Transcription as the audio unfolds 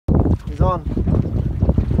He's on.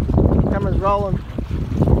 Camera's rolling.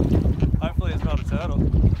 Hopefully it's not a turtle.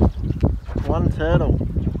 One turtle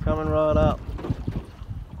coming right up.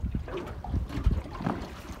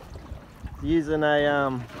 Using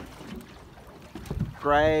a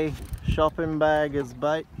grey shopping bag as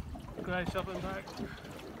bait. Grey shopping bag.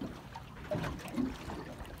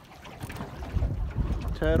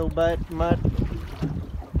 Turtle bait, mate.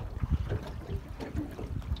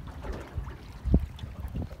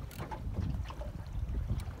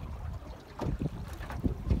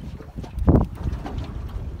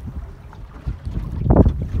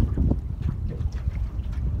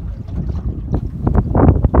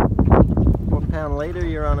 What pound leader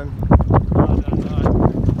you're running? I don't know.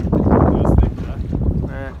 It was thick though.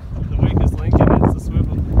 Yeah. The weakest link in it's the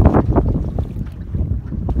swivel.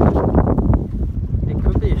 It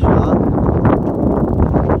could be a shark.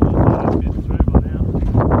 It's bitten through by now.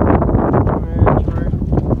 Yeah, true.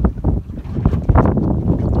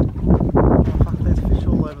 Oh, fuck, there's fish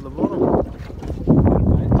all over the bottom.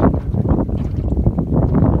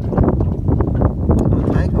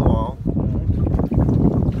 It'll take a while.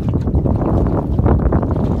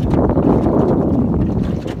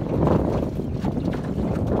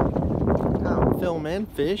 Can't film and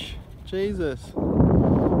fish. Jesus.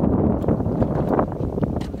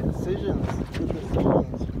 Decisions. Good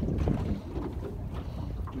decisions.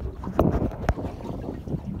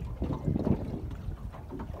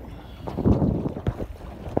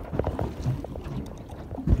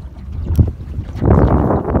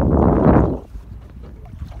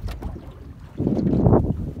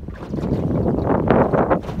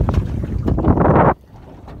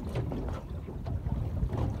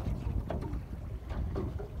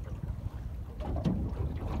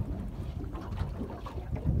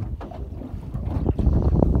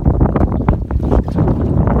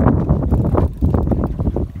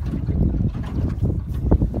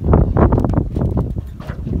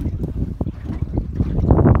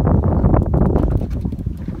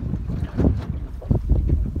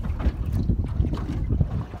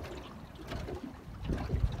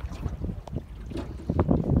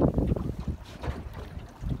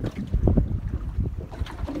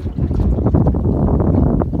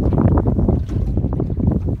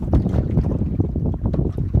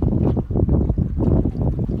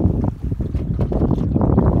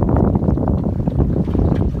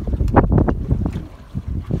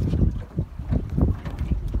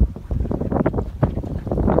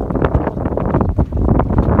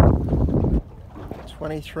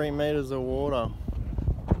 Three meters of water.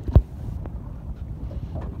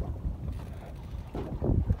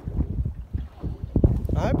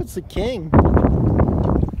 I hope it's a king.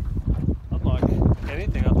 I'd like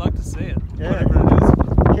anything, I'd like to see it. Yeah. Whatever it is.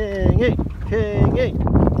 Kingy, kingy.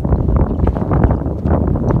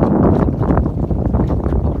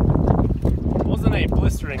 It wasn't a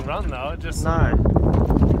blistering run though, it just No.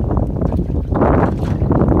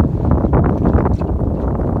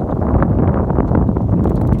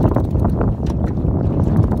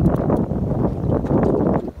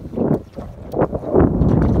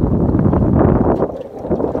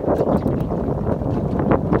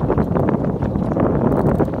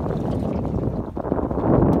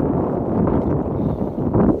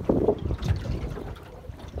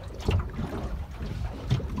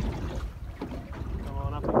 come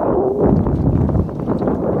on up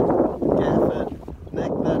Gaff it.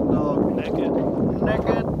 Neck that dog. naked. Neck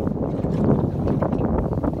it.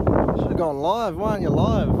 Should have gone live. Why aren't you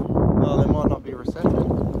live? Oh, there might not be reception.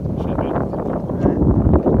 Should be.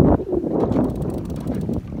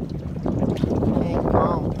 King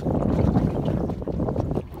Kong.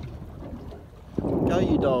 Go,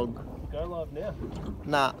 you dog. Go live now.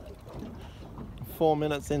 Nah. 4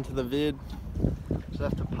 minutes into the vid. Just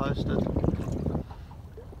have to post it.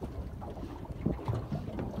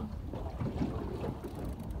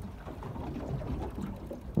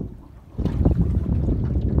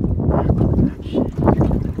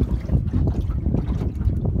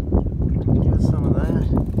 Give us some of that.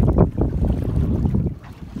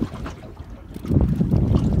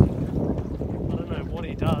 I don't know what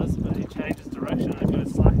he does, but he changes direction and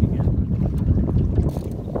goes slack again.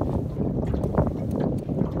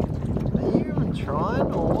 Are you even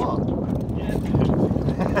trying or what? Yeah.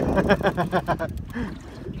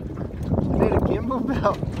 Need a gimbal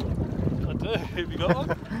belt? I do. Have you got one?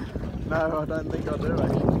 No, I don't think I do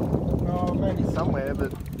actually. Oh, maybe somewhere,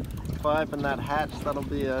 but if I open that hatch, that'll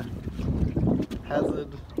be a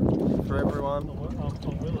hazard for everyone.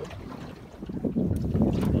 I'm willing.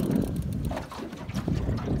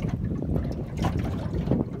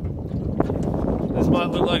 This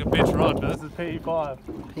might look like a bitch rod, but this is PE5.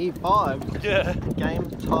 P5? Yeah. Game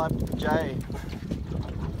Type J.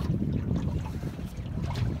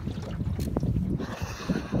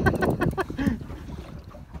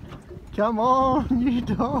 Come on, you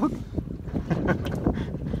dog.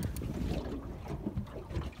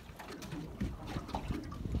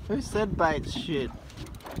 Who said bait's shit?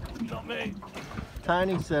 Not me.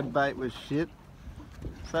 Tony said bait was shit.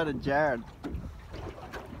 So did Jared.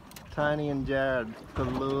 Tony and Jared, the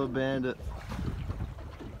lure bandit.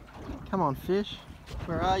 Come on, fish.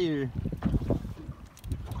 Where are you? Come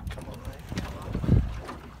on,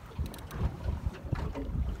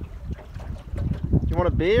 mate. You want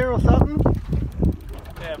a beer or something?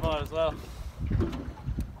 Yeah, might as well.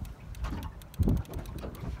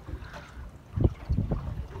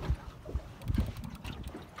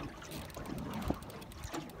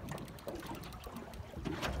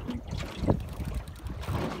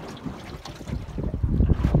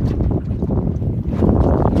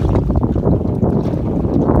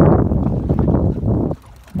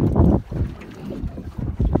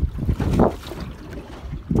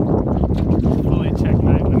 Fully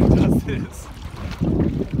checkmate when he does this.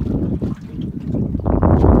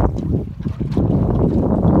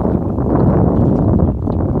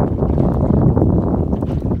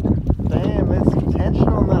 Damn, there's some tension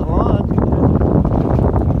on that line.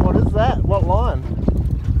 What is that? What line?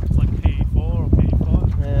 It's like PE4 or PE5.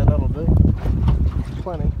 Yeah, that'll do.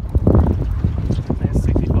 Plenty. There's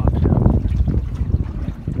 65 pounds.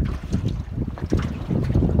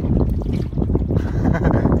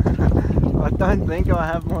 I don't think I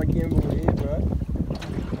have my gimbal here, bro.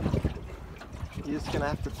 You're just gonna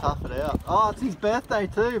have to tough it out. Oh, it's his birthday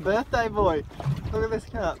too. Birthday boy. Look at this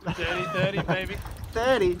cup. 30, baby.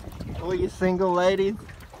 30. All you single ladies,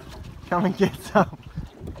 come and get some.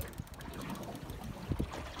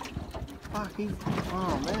 Fuck, he's...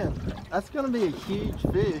 Oh man, that's gonna be a huge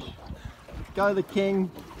fish. Go the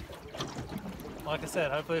king. Like I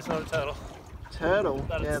said, hopefully it's not a turtle. Turtle?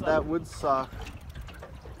 That'd Yeah, suck. that would suck.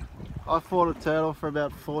 I fought a turtle for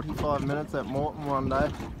about 45 minutes at Morton one day.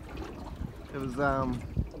 It was,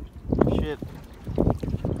 shit.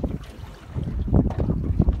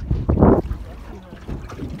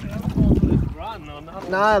 Run or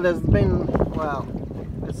nothing. No, there's been, well,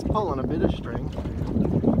 it's pulling a bit of string.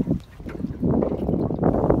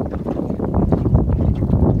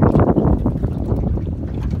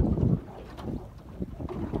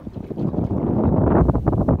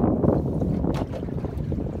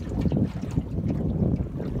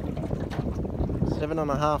 Seven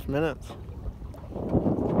and a half minutes. It's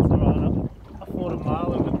alright. I fought a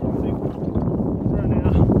marlin with for an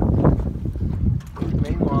hour.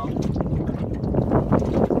 Meanwhile,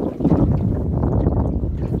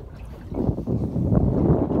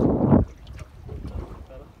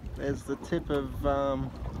 there's the tip of,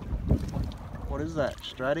 what is that,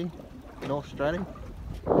 Stratty? North Stratty?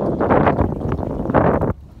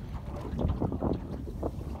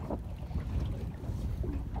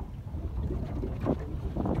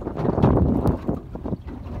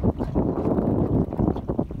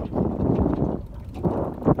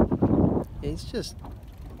 He's just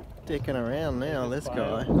dicking around now, this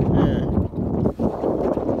guy. Yeah.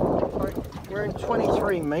 Like, we're in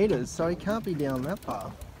 23 meters, so he can't be down that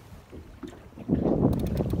far.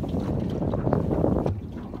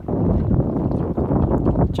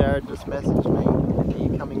 Jared just messaged me, are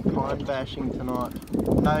you coming pine bashing tonight?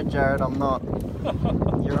 No Jared, I'm not.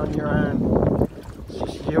 You're on your own. It's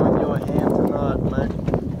just you and your hand tonight, mate.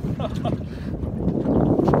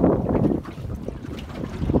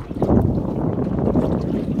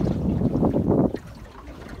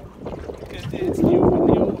 It's you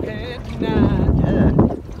and your head tonight. Yeah.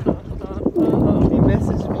 He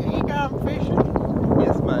messaged me, are you going fishing?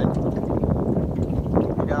 Yes, mate.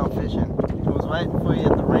 We're going fishing. I was waiting for you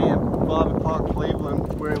at the ramp, 5 o'clock Cleveland.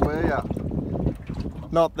 Where were you?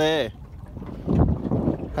 Not there.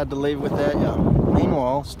 Had to leave without you.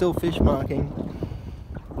 Meanwhile, still fish marking.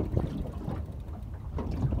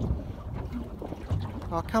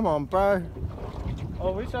 Oh, come on, bro. I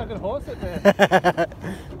wish I could horse it, man.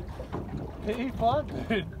 PE5,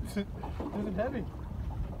 dude. Isn't heavy.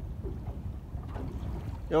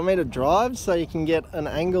 You want me to drive so you can get an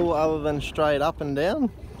angle other than straight up and down?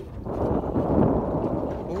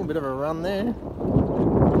 Oh, a bit of a run there.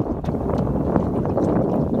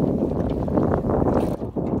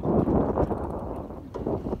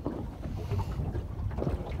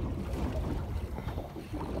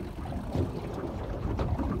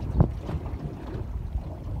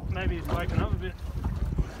 Maybe he's waking up a bit.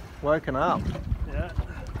 Woken up. Yeah.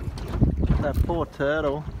 That poor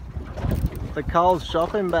turtle. The Coles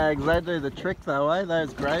shopping bags, they do the trick though, eh?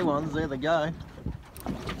 Those grey ones, there they go.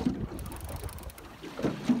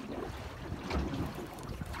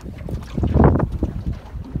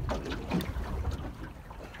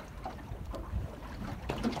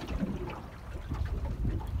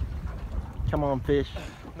 Come on, fish.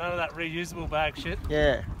 None of that reusable bag shit.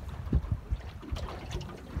 Yeah.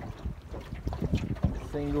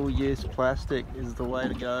 Single-use plastic is the way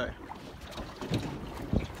to go.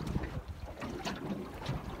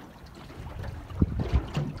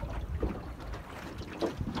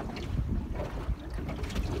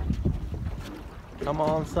 Come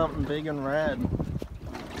on, something big and rad.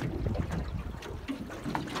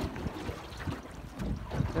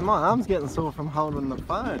 And my arm's getting sore from holding the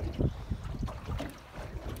phone.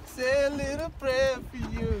 Say a little prayer for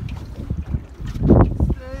you.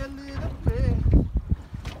 Say a little prayer.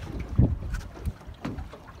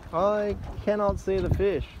 I cannot see the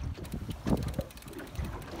fish.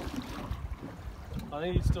 I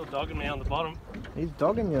think he's still dogging me on the bottom. He's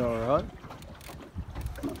dogging you alright.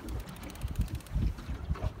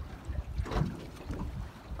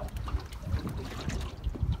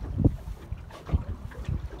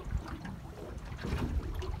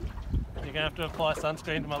 You're going to have to apply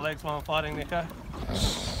sunscreen to my legs while I'm fighting, Nico.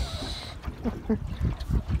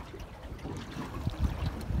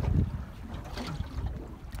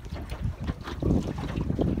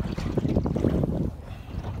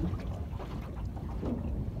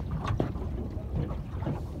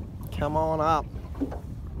 Come on up.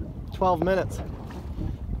 12 minutes.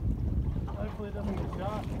 Hopefully it doesn't get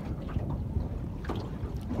sharp.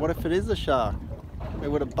 What if it is a shark? It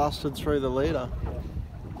would have busted through the leader.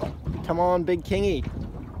 Come on, big kingy.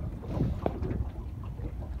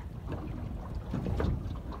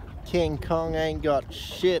 King Kong ain't got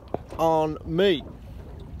shit on me.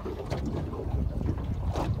 I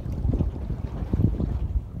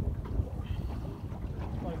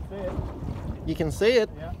can see it. You can see it?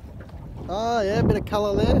 Yeah. Oh yeah, a bit of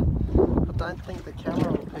colour there. I don't think the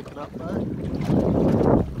camera will pick it up though. I don't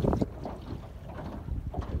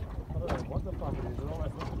know what the fuck it is. It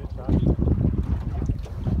almost looks a bit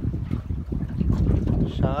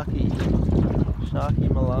sharky. Sharky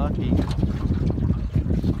malarkey.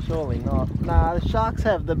 Surely not. Nah, the sharks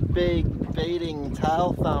have the big beating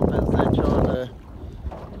tail thump as they're trying to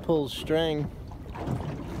pull string.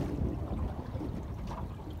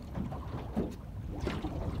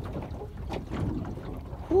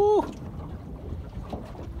 Woo!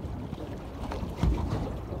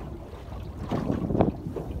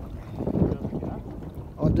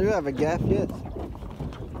 I do have a gaff, yes.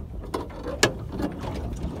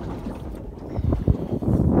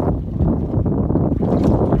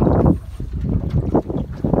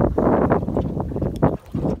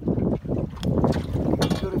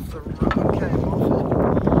 Good if the rod came off it.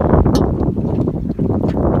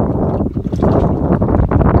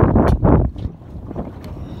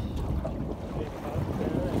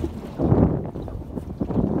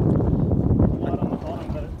 White on the bottom,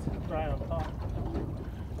 but it's grey on top.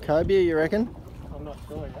 Cobia, you reckon? I'm not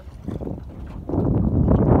sure yet.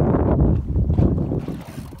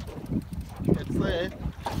 It's there.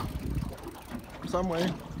 Somewhere.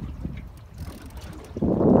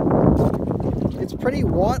 It's pretty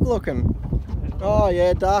white looking. Oh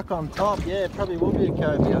yeah, dark on top. Yeah, it probably will be a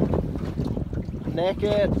cobia.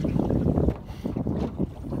 Naked.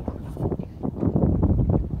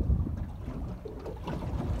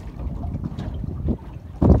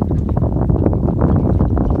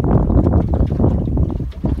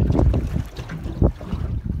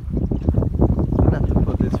 I'm gonna have to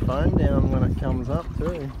put this phone down when it comes up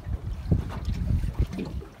too.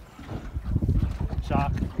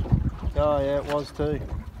 Shark. Oh yeah, it was too.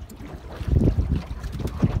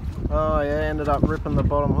 Oh yeah, ended up ripping the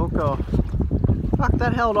bottom hook off. Fuck,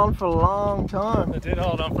 that held on for a long time. It did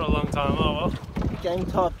hold on for a long time. Oh well. Game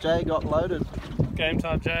Type J got loaded. Game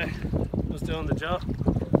Type J was doing the job.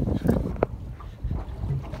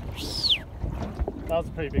 That was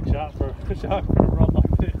a pretty big shark for a rod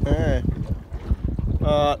like this. Yeah.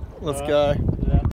 Alright, let's go.